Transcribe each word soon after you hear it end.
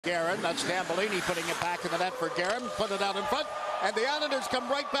Guerin, that's Tambellini putting it back in the net for Guerin, put it out in front, and the Islanders come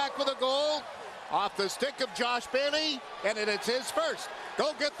right back with a goal off the stick of Josh Bailey, and it's his first.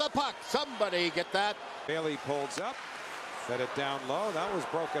 Go get the puck. Somebody get that. Bailey pulls up, set it down low. That was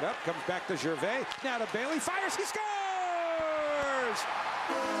broken up. Comes back to Gervais. Now to Bailey. Fires. He scores!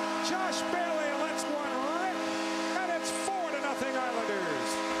 Josh Bailey lets one rip, and it's 4-0 Islanders.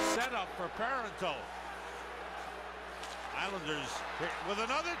 Set up for Parenteau. Islanders with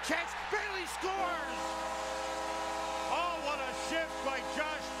another chance. Bailey scores! Oh, what a shift by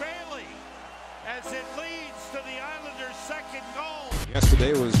Josh Bailey as it leads to the Islanders' second goal.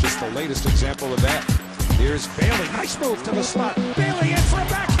 Yesterday was just the latest example of that. Here's Bailey. Nice move to the slot. Bailey in for a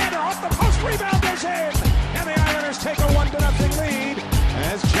backhander. Off the post. Rebound goes in. And the Islanders take a 1-0 lead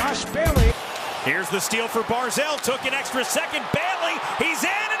as Josh Bailey. Here's the steal for Barzal. Took an extra second. Bailey. He's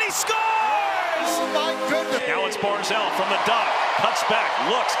in and he scores! Oh, my goodness. Now it's Barzal from the dot. Cuts back.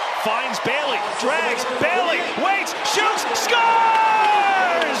 Looks. Finds Bailey. Drags. Bailey. Waits. Shoots.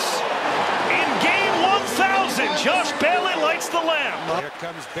 Scores! In game 1000, Josh Bailey lights the lamp. Here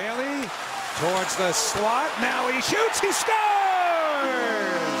comes Bailey towards the slot. Now he shoots. He scores!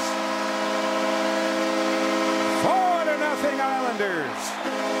 4-0 Islanders.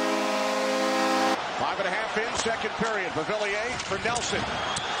 5.5 in, second period. Villiers for Nelson.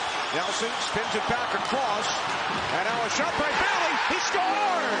 Nelson spins it back across. And now a shot by Bailey. He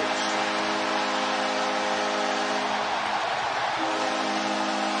scores!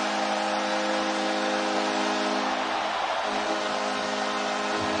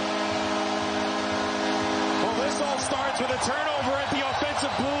 Well, this all starts with a turnover at the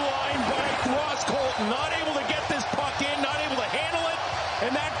offensive blue line by Ross Colton. Not able to get this puck in, not able to handle it,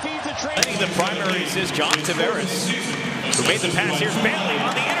 and that feeds the train. I think the primaries is John Tavares, who made the pass. Here's Bailey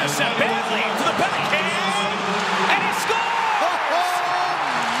on the intercept. Bailey to the backhand, and he scores! Oh,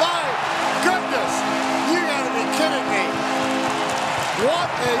 my goodness. You got to be kidding me. What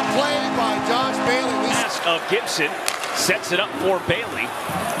a play by Josh Bailey. Pass of Gibson sets it up for Bailey.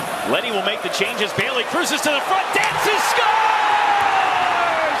 Lenny will make the changes. Bailey cruises to the front, dances, scores!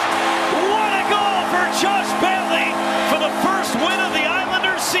 What a goal for Josh Bailey for the first win of the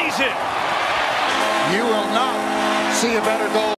Islanders season. You will not see a better goal.